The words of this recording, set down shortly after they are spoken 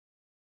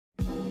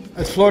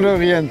At Flor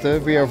Oriente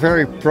we are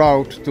very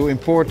proud to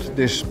import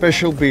this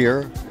special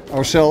beer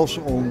ourselves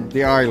on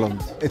the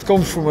island. It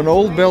comes from an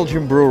old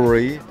Belgian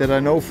brewery that I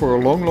know for a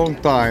long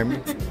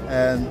time,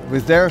 and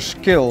with their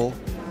skill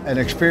and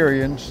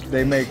experience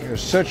they make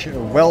such a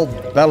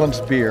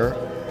well-balanced beer,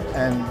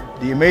 and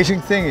the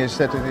amazing thing is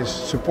that it is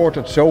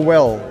supported so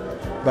well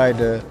by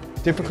the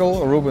typical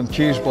Aruban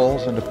cheese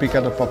balls and the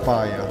pica de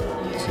papaya.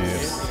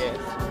 Cheers.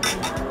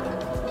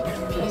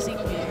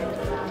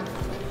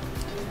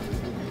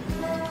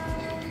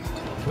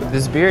 With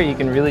this beer, you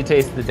can really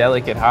taste the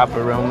delicate hop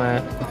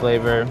aroma,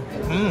 flavor.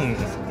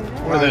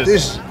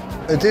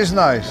 It is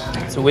nice.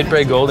 It's a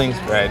Whitbread Goldings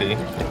variety.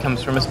 It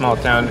comes from a small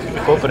town,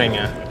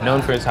 Poperinge,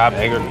 known for its hop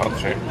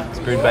agriculture. It's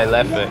brewed by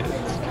Leffe.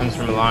 It comes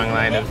from a long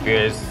line of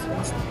beers.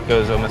 It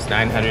goes almost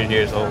 900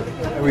 years old.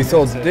 And we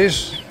thought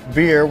this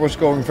beer was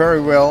going very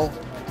well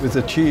with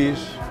the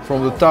cheese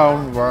from the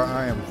town where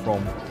I am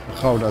from,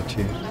 Gouda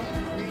cheese.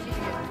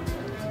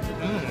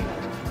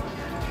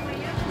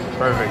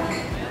 Perfect.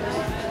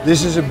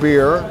 This is a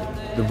beer,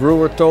 the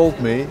brewer told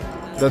me,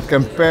 that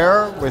can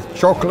pair with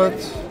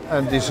chocolate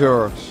and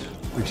desserts,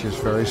 which is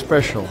very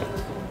special.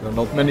 There are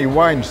not many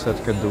wines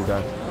that can do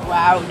that.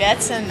 Wow,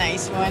 that's a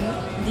nice one.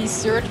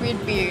 Dessert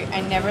with beer.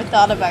 I never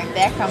thought about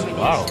that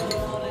combination. Wow.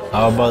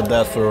 How about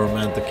that for a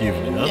romantic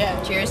evening, huh?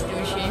 Yeah, cheers,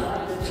 Douchey.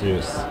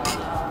 Cheers.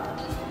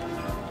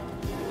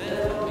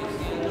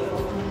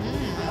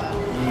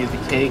 You get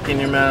the cake in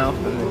your mouth,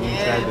 and then you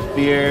try the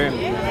beer, and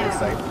then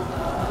it's like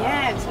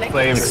it's like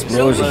flavor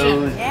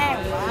explosion. Yeah,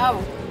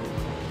 wow.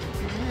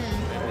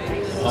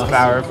 It's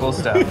powerful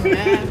stuff.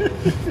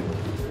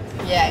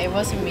 Yeah, it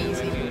was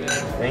amazing.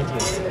 Thank you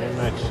very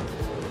much.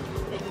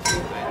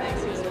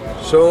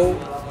 So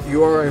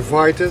you are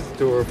invited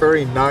to a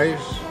very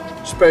nice,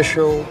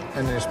 special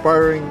and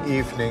inspiring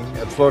evening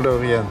at Flor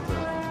Oriente.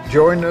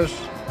 Join us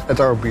at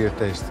our beer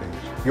tastings.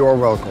 You are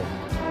welcome.